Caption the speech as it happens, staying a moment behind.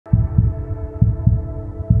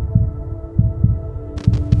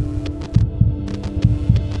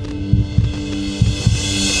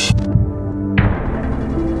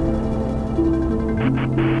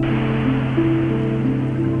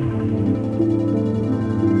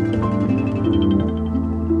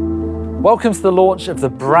Welcome to the launch of the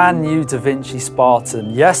brand new Devinci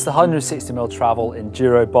Spartan. Yes, the 160mm travel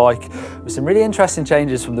enduro bike with some really interesting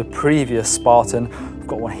changes from the previous Spartan. We've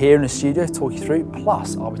got one here in the studio to talk you through,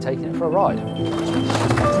 plus I'll be taking it for a ride.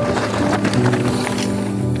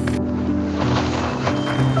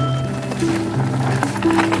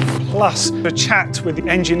 Plus a chat with the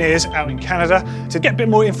engineers out in Canada to get a bit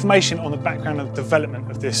more information on the background and development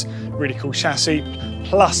of this really cool chassis,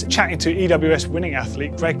 plus chatting to EWS winning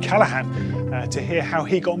athlete Greg Callaghan to hear how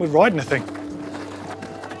he got on with riding the thing.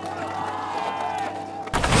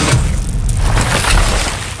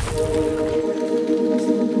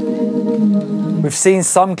 We've seen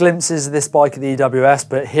some glimpses of this bike at the EWS,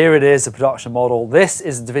 but here it is, a production model. This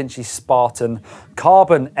is the Devinci Spartan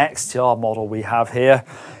Carbon XTR model we have here.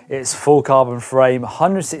 It's full carbon frame,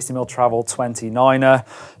 160mm travel 29er.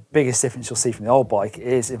 Biggest difference you'll see from the old bike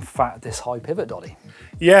is, in fact, this high pivot, Doddy.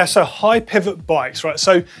 Yeah, so high pivot bikes, right?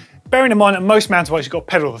 So bearing in mind that most mountain bikes, you've got to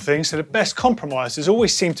pedal the thing, so the best compromise has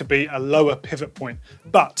always seemed to be a lower pivot point.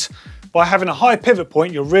 But by having a high pivot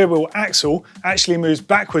point, your rear wheel axle actually moves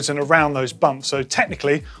backwards and around those bumps. So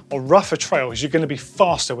technically, on rougher trails, you're going to be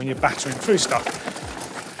faster when you're battering through stuff.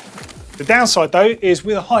 The downside though is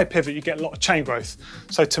with a high pivot you get a lot of chain growth.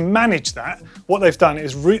 So to manage that, what they've done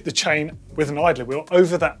is route the chain with an idler wheel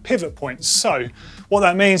over that pivot point. So what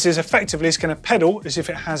that means is effectively it's going to pedal as if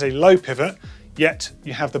it has a low pivot, yet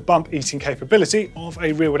you have the bump eating capability of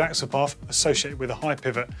a rearward axle path associated with a high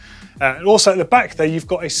pivot. And also at the back there you've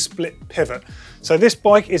got a split pivot. So this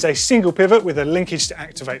bike is a single pivot with a linkage to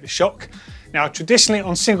activate the shock. Now traditionally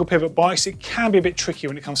on single pivot bikes it can be a bit tricky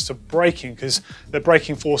when it comes to braking because the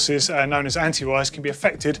braking forces known as anti-rise can be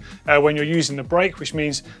affected when you're using the brake, which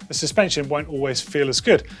means the suspension won't always feel as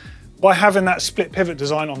good. By having that split pivot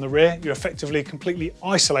design on the rear, you're effectively completely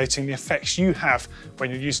isolating the effects you have when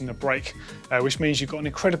you're using the brake, which means you've got an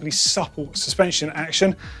incredibly supple suspension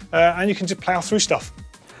action and you can just plow through stuff.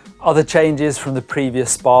 Other changes from the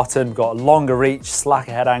previous Spartan, we've got a longer reach,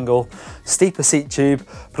 slacker head angle, steeper seat tube,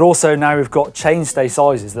 but also now we've got chainstay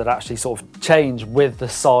sizes that actually sort of change with the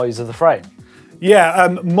size of the frame.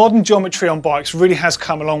 Yeah, modern geometry on bikes really has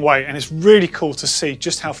come a long way and it's really cool to see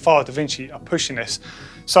just how far Devinci are pushing this.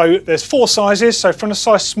 So there's 4 sizes, so from the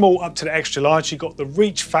size small up to the extra large, you've got the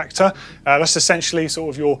reach factor. That's essentially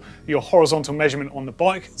sort of your horizontal measurement on the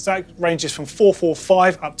bike. So that ranges from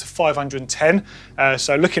 445 up to 510.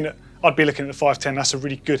 So I'd be looking at the 510, that's a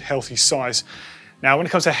really good healthy size. Now when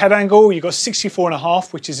it comes to head angle, you've got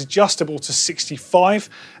 64.5, which is adjustable to 65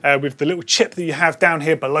 with the little chip that you have down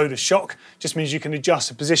here below the shock. Just means you can adjust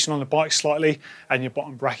the position on the bike slightly and your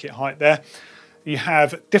bottom bracket height there. You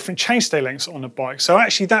have different chainstay lengths on the bike. So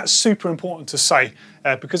actually that's super important to say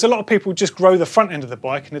because a lot of people just grow the front end of the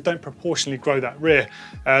bike and they don't proportionally grow that rear.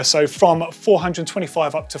 So from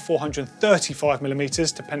 425 up to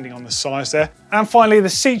 435mm, depending on the size there. And finally, the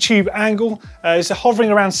seat tube angle is hovering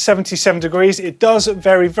around 77 degrees. It does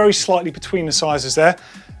vary very slightly between the sizes there.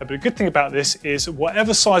 But the good thing about this is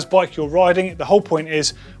whatever size bike you're riding, the whole point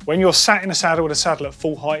is when you're sat in a saddle with a saddle at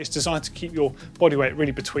full height, it's designed to keep your body weight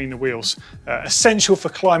really between the wheels. Essential for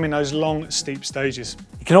climbing those long, steep stages.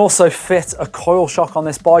 You can also fit a coil shock on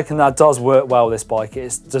this bike and that does work well with this bike.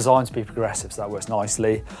 It's designed to be progressive, so that works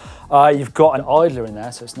nicely. You've got an idler in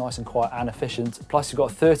there, so it's nice and quiet and efficient. Plus you've got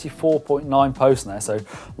 34.9 posts in there, so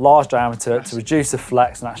large diameter to reduce the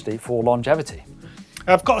flex and actually for longevity.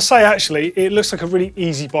 I've got to say actually, it looks like a really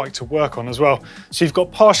easy bike to work on as well. So you've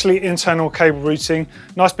got partially internal cable routing,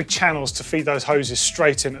 nice big channels to feed those hoses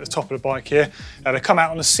straight in at the top of the bike here. They come out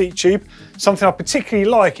on a seat tube. Something I particularly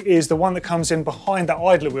like is the one that comes in behind that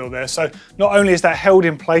idler wheel there. So not only is that held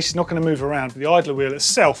in place, it's not going to move around, but the idler wheel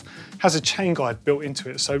itself has a chain guide built into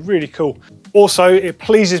it, so really cool. Also, it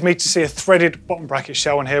pleases me to see a threaded bottom bracket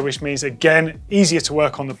shell on here, which means again, easier to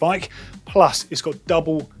work on the bike. Plus, it's got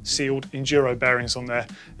double sealed enduro bearings on there.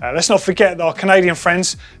 Let's not forget that our Canadian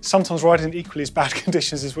friends sometimes ride in equally as bad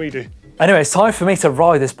conditions as we do. Anyway, it's time for me to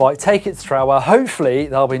ride this bike, take it to trail where hopefully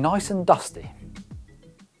they'll be nice and dusty.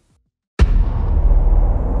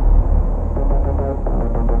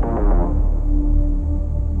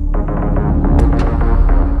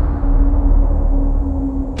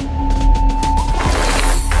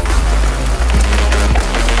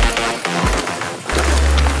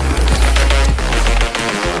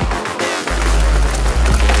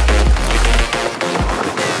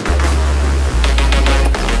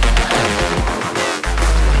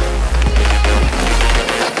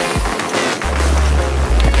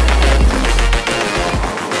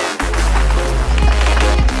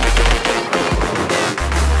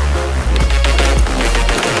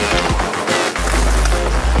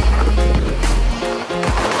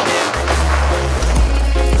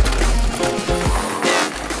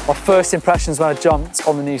 My first impressions when I jumped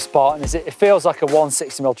on the new Spartan is it feels like a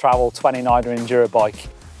 160mm travel 29er enduro bike.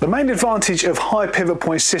 The main advantage of high pivot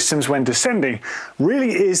point systems when descending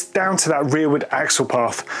really is down to that rearward axle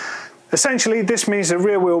path. Essentially, this means the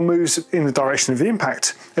rear wheel moves in the direction of the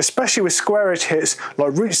impact, especially with square edge hits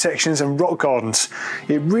like root sections and rock gardens.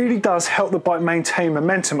 It really does help the bike maintain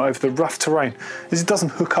momentum over the rough terrain, as it doesn't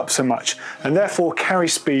hook up so much, and therefore carry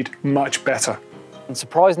speed much better. And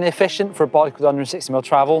surprisingly efficient for a bike with 160mm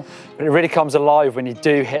travel, but it really comes alive when you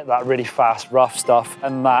do hit that really fast, rough stuff,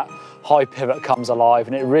 and that high pivot comes alive,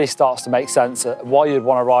 and it really starts to make sense of why you'd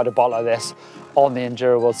want to ride a bike like this on the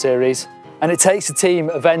Enduro World Series. And it takes a team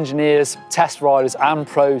of engineers, test riders and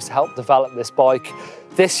pros to help develop this bike.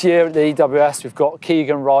 This year at the EWS, we've got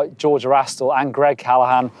Keegan Wright, George Arastel and Greg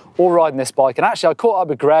Callaghan all riding this bike. And actually I caught up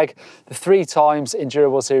with Greg, the 3 times Enduro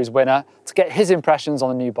World Series winner, to get his impressions on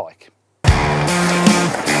the new bike.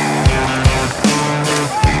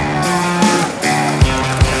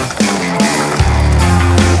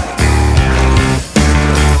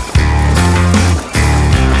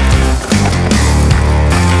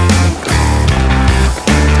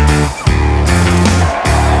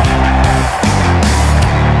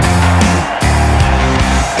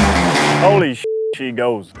 Holy she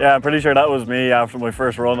goes. Yeah, I'm pretty sure that was me after my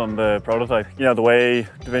first run on the prototype. You know, the way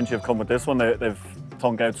Devinci have come with this one, they've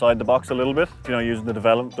thunk outside the box a little bit, you know, using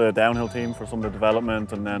the downhill team for some of the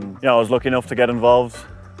development, and then, you know, I was lucky enough to get involved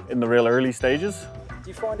in the real early stages. Do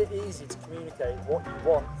you find it easy to communicate what you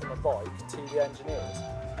want from a bike to the engineers?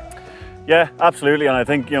 Yeah, absolutely, and I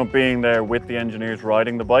think, you know, being there with the engineers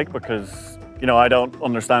riding the bike, because, you know, I don't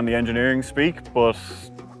understand the engineering speak, but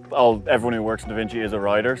everyone who works in Devinci is a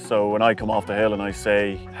rider, so when I come off the hill and I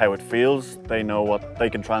say how it feels, they know what they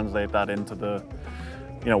can translate that into the,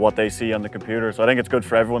 you know, what they see on the computer. So I think it's good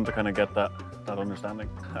for everyone to kind of get that understanding.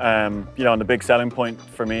 You know, and the big selling point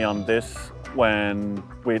for me on this, when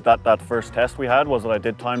that first test we had, was that I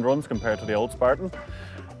did timed runs compared to the old Spartan,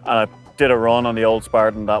 and I did a run on the old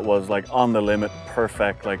Spartan that was like on the limit,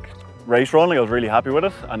 perfect, like race run. Like, I was really happy with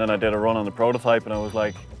it, and then I did a run on the prototype and I was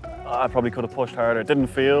like, I probably could have pushed harder. It didn't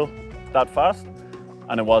feel that fast,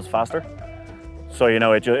 and it was faster. So, you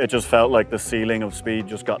know, it just felt like the ceiling of speed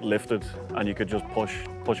just got lifted, and you could just push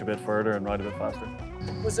a bit further and ride a bit faster.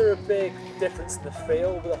 Was there a big difference in the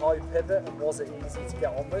feel with a high pivot, and was it easy to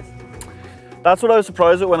get on with? That's what I was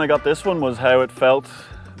surprised at when I got this one, was how it felt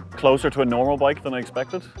closer to a normal bike than I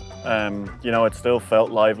expected. You know, it still felt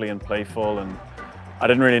lively and playful, and I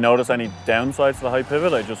didn't really notice any downsides to the high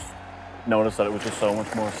pivot. I just noticed that it was just so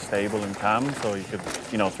much more stable and calm, so you could,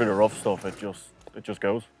 you know, through the rough stuff, it just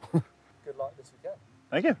goes. Good luck this weekend.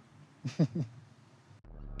 Thank you.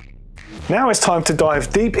 Now it's time to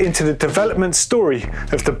dive deep into the development story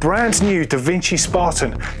of the brand new Devinci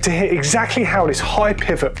Spartan to hear exactly how this high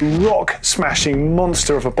pivot, rock smashing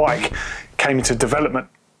monster of a bike came into development.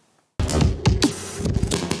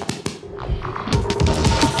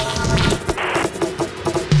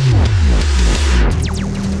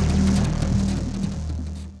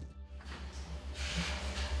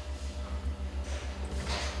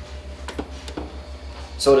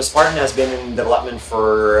 So the Spartan has been in development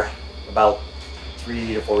for about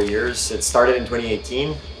 3 to 4 years. It started in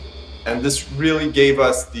 2018. And this really gave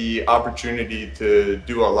us the opportunity to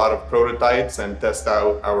do a lot of prototypes and test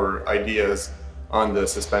out our ideas on the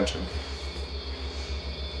suspension.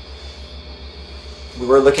 We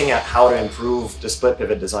were looking at how to improve the split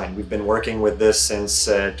pivot design. We've been working with this since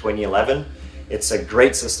 2011. It's a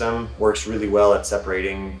great system, works really well at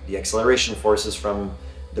separating the acceleration forces from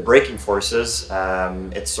the braking forces.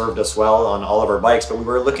 It served us well on all of our bikes, but we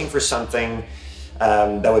were looking for something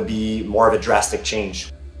that would be more of a drastic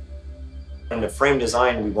change. In the frame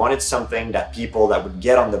design, we wanted something that people that would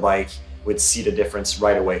get on the bike would see the difference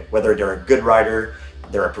right away. Whether they're a good rider,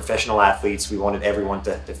 they're professional athletes, we wanted everyone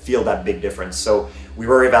to feel that big difference. So we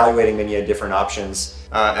were evaluating many different options.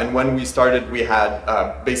 And when we started, we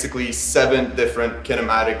had basically 7 different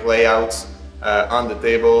kinematic layouts on the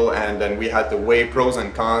table, and then we had to weigh pros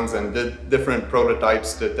and cons and did different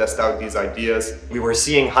prototypes to test out these ideas. We were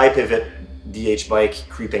seeing high pivot DH bike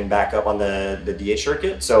creeping back up on the DH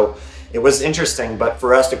circuit, so it was interesting, but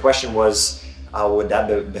for us the question was, how would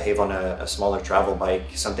that behave on a smaller travel bike,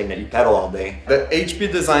 something that you pedal all day? The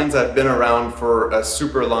HP designs have been around for a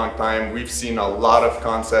super long time. We've seen a lot of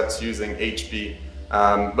concepts using HP,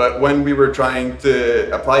 but when we were trying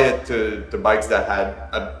to apply it to bikes that had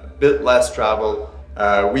a bit less travel,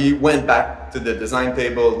 we went back to the design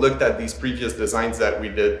table, looked at these previous designs that we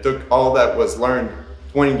did, took all that was learned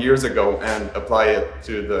 20 years ago and apply it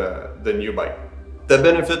to the new bike. The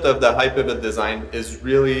benefit of the high pivot design is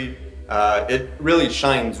really it really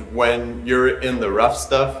shines when you're in the rough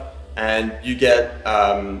stuff and you get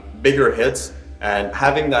bigger hits, and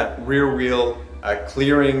having that rear wheel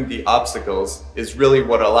clearing the obstacles is really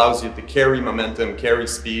what allows you to carry momentum, carry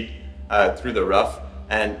speed through the rough.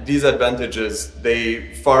 And these advantages,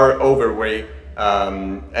 they far overweigh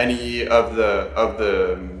any of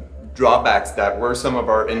the drawbacks that were some of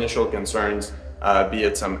our initial concerns, be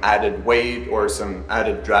it some added weight or some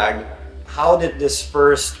added drag. How did this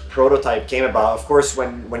first prototype came about? Of course,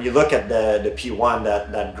 when you look at the P1,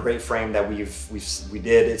 that great frame that we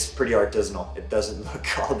did, it's pretty artisanal. It doesn't look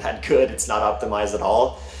all that good. It's not optimized at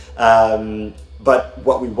all. But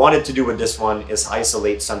what we wanted to do with this one is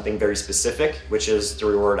isolate something very specific, which is the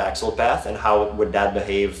rear axle path, and how would that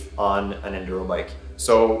behave on an enduro bike.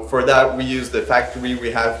 So for that, we use the factory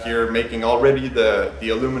we have here, making already the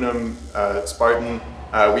aluminum Spartan.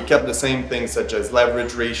 We kept the same things such as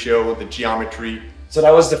leverage ratio, the geometry. So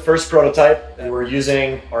that was the first prototype. We were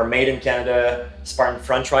using our made in Canada Spartan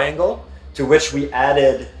front triangle, to which we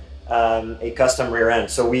added a custom rear end.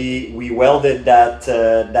 So we welded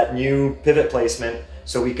that new pivot placement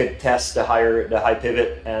so we could test the high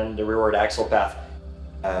pivot and the rearward axle path.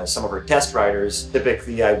 Some of our test riders,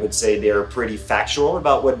 typically I would say they're pretty factual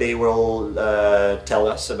about what they will tell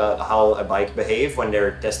us about how a bike behaves when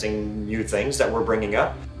they're testing new things that we're bringing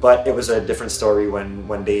up. But it was a different story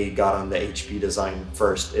when they got on the HP design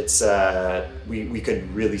first. It's we could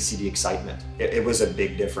really see the excitement. It was a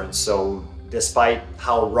big difference. So despite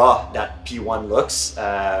how raw that P1 looks,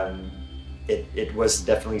 it was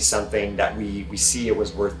definitely something that we see it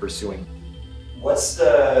was worth pursuing. What's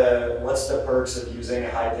the perks of using a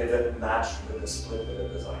high pivot matched with a split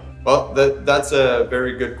pivot design? Well, that's a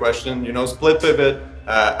very good question. You know, split pivot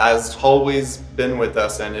has always been with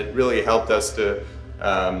us, and it really helped us to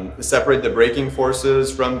separate the braking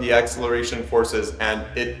forces from the acceleration forces, and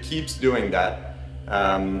it keeps doing that.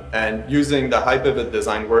 And using the high pivot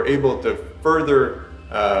design, we're able to further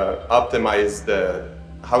optimize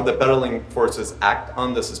how the pedaling forces act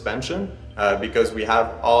on the suspension, because we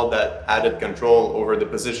have all that added control over the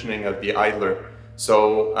positioning of the idler.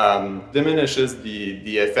 So diminishes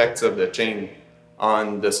the effects of the chain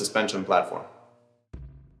on the suspension platform.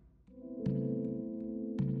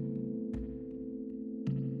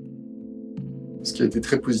 Ce qui a été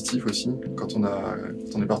très positif aussi, quand on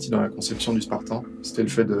est parti dans la conception du Spartan, c'était le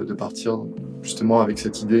fait de partir justement avec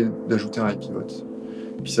cette idée d'ajouter un high pivot.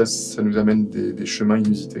 Puis ça nous amène des chemins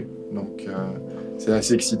inusités. Donc c'est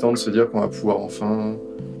assez excitant de se dire qu'on va pouvoir enfin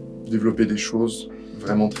développer des choses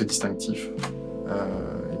vraiment très distinctives.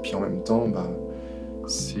 Et puis en même temps,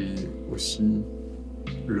 c'est aussi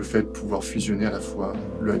le fait de pouvoir fusionner à la fois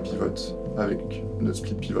le high pivot avec notre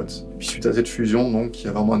split pivot. Et puis suite à cette fusion, donc, il y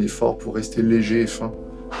a vraiment un effort pour rester léger et fin,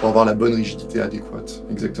 pour avoir la bonne rigidité adéquate,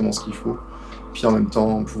 exactement ce qu'il faut. Puis en même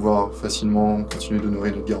temps, pouvoir facilement continuer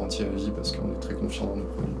d'honorer notre garantie à vie parce qu'on est très confiant dans nos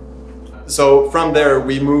produits. So from there,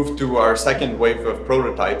 we moved to our second wave of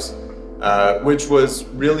prototypes, which was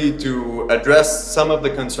really to address some of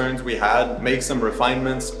the concerns we had, make some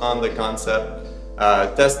refinements on the concept,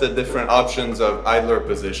 test the different options of idler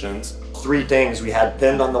positions. Three things we had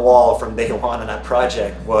pinned on the wall from day one on that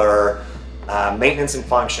project were maintenance and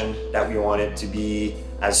function, that we wanted to be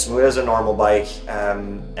as smooth as a normal bike,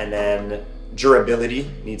 and then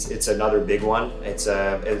durability it's another big one. It's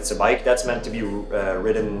a bike that's meant to be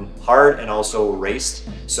ridden hard and also raced.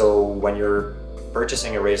 So when you're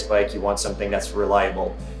purchasing a race bike, you want something that's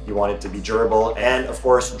reliable. You want it to be durable, and of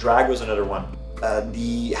course, drag was another one.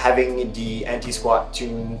 Having the anti-squat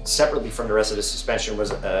tune separately from the rest of the suspension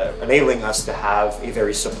was enabling us to have a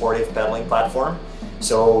very supportive pedaling platform.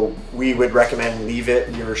 So we would recommend leave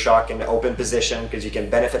your shock in the open position because you can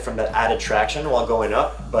benefit from that added traction while going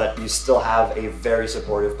up, but you still have a very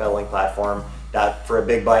supportive pedaling platform that for a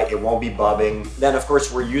big bike, it won't be bobbing. Then of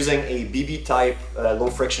course, we're using a BB type low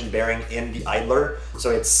friction bearing in the idler. So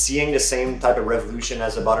it's seeing the same type of revolution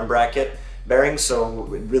as a bottom bracket bearing. So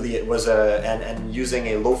really it was and using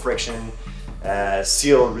a low friction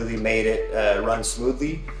seal really made it run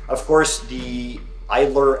smoothly. Of course, the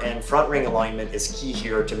idler and front ring alignment is key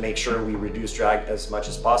here to make sure we reduce drag as much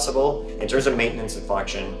as possible. In terms of maintenance and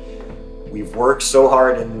function, we've worked so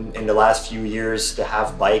hard in the last few years to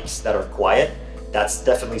have bikes that are quiet. That's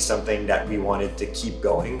definitely something that we wanted to keep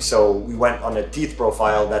going. So we went on a teeth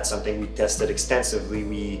profile. That's something we tested extensively.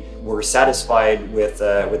 We were satisfied with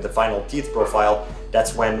the final teeth profile.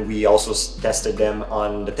 That's when we also tested them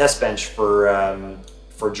on the test bench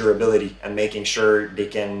for durability and making sure they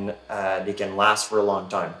can last for a long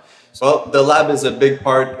time. Well, the lab is a big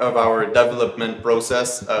part of our development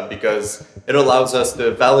process because it allows us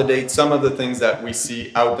to validate some of the things that we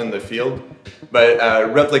see out in the field, but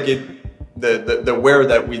replicate the wear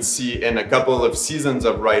that we'd see in a couple of seasons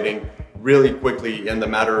of riding really quickly in the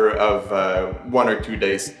matter of 1 or 2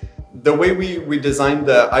 days. The way we designed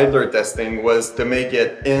the idler testing was to make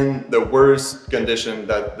it in the worst condition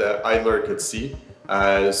that the idler could see.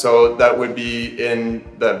 So that would be in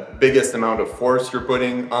the biggest amount of force you're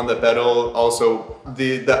putting on the pedal. Also,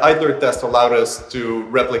 the idler test allowed us to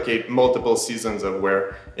replicate multiple seasons of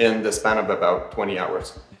wear in the span of about 20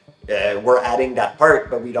 hours. We're adding that part,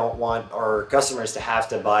 but we don't want our customers to have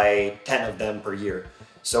to buy 10 of them per year.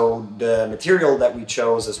 So the material that we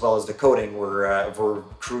chose, as well as the coating, were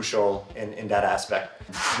crucial in that aspect.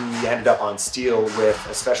 We ended up on steel with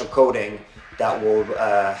a special coating that will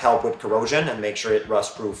help with corrosion and make sure it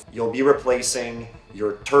rust proof. You'll be replacing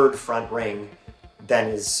your third front ring, then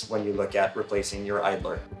is when you look at replacing your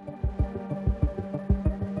idler.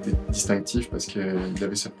 C'était distinctif parce qu'il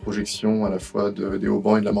avait cette projection à la fois des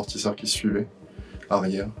haubans et de l'amortisseur qui suivait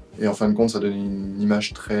arrière. Et en fin de compte, ça donnait une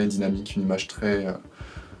image très dynamique, une image très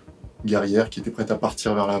guerrière qui était prête à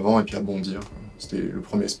partir vers l'avant et puis à bondir. C'était le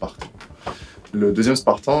premier Spartan. Le deuxième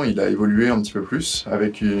Spartan, il a évolué un petit peu plus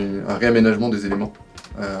avec un réaménagement des éléments.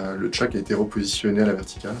 Le chuck a été repositionné à la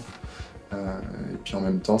verticale. Et puis en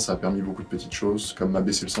même temps, ça a permis beaucoup de petites choses, comme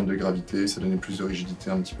abaisser le centre de gravité, ça donnait plus de rigidité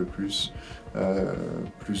un petit peu plus,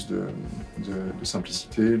 plus de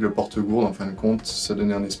simplicité. Le porte-gourde, en fin de compte, ça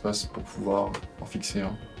donnait un espace pour pouvoir en fixer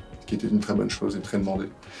un, ce qui était une très bonne chose et très demandé.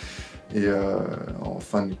 Et en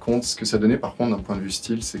fin de compte, ce que ça donnait par contre d'un point de vue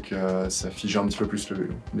style, c'est que ça figeait un petit peu plus le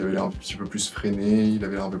vélo. Il avait l'air un petit peu plus freiné, il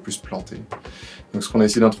avait l'air un peu plus planté. Donc ce qu'on a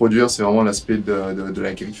essayé d'introduire, c'est vraiment l'aspect de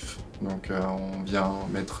la griffe. Donc on vient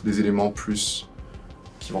mettre des éléments plus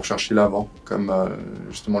qui vont rechercher l'avant, comme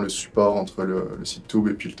justement le support entre le seat tube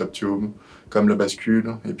et puis le top tube, comme la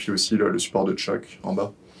bascule, et puis aussi le support de choc en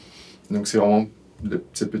bas. Donc c'est vraiment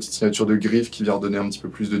cette petite signature de griffe qui vient redonner un petit peu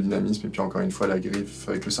plus de dynamisme, et puis encore une fois la griffe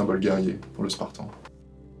avec le symbole guerrier pour le Spartan.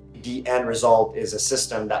 The end result is a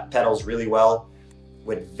system that pedals really well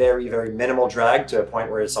with very, very minimal drag to a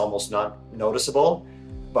point where it's almost not noticeable.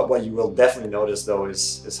 But what you will definitely notice though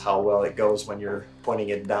is how well it goes when you're pointing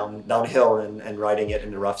it downhill and riding it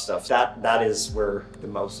in the rough stuff. That is where the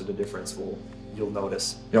most of the difference you'll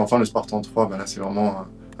notice. Et enfin le Spartan 3, ben là c'est vraiment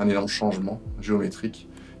un énorme changement géométrique.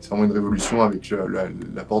 C'est vraiment une révolution avec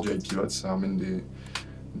l'apport du high pivot, ça amène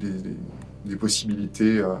des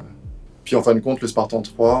possibilités. Puis en fin de compte, le Spartan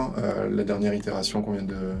 3, la dernière itération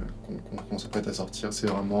qu'on s'apprête à sortir, c'est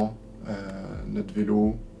vraiment notre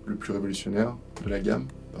vélo le plus révolutionnaire de la gamme,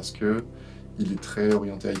 parce qu'il est très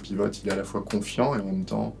orienté high pivot, il est à la fois confiant et en même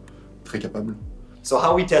temps très capable. So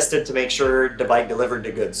how we tested to make sure the bike delivered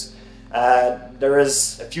the goods? There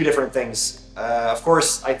is a few different things. Of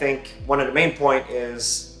course, I think one of the main point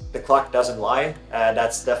is the clock doesn't lie.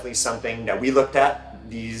 That's definitely something that we looked at.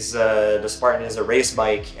 The Spartan is a race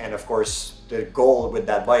bike, and of course the goal with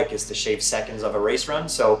that bike is to shave seconds of a race run.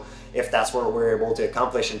 So if that's what we're able to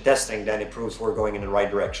accomplish in testing, then it proves we're going in the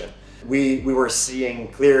right direction. We were seeing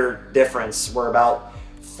clear difference. We're about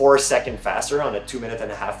 4 seconds faster on a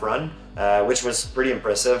 2.5-minute run, which was pretty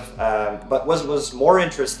impressive. But what was more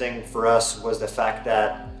interesting for us was the fact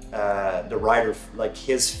that the rider, like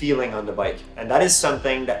his feeling on the bike. And that is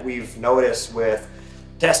something that we've noticed with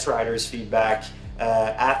test riders' feedback,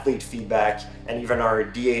 athlete feedback, and even our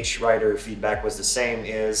DH rider feedback was the same,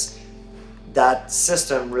 is that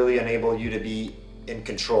system really enabled you to be in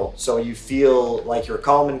control. So you feel like you're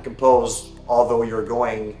calm and composed, although you're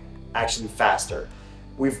going actually faster.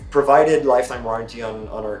 We've provided lifetime warranty on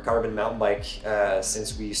our carbon mountain bike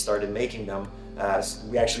since we started making them.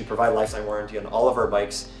 We actually provide lifetime warranty on all of our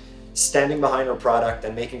bikes. Standing behind our product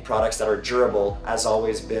and making products that are durable has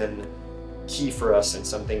always been key for us and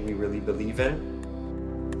something we really believe in.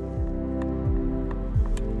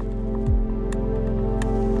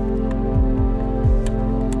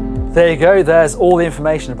 There you go, there's all the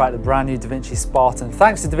information about the brand new Devinci Spartan.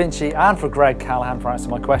 Thanks to Devinci and for Greg Callaghan for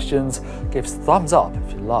answering my questions. Give us a thumbs up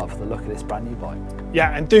if you love the look of this brand new bike.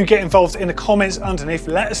 Yeah, and do get involved in the comments underneath.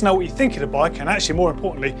 Let us know what you think of the bike, and actually more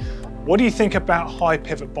importantly, what do you think about high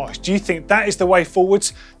pivot bikes? Do you think that is the way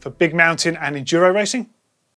forwards for big mountain and enduro racing?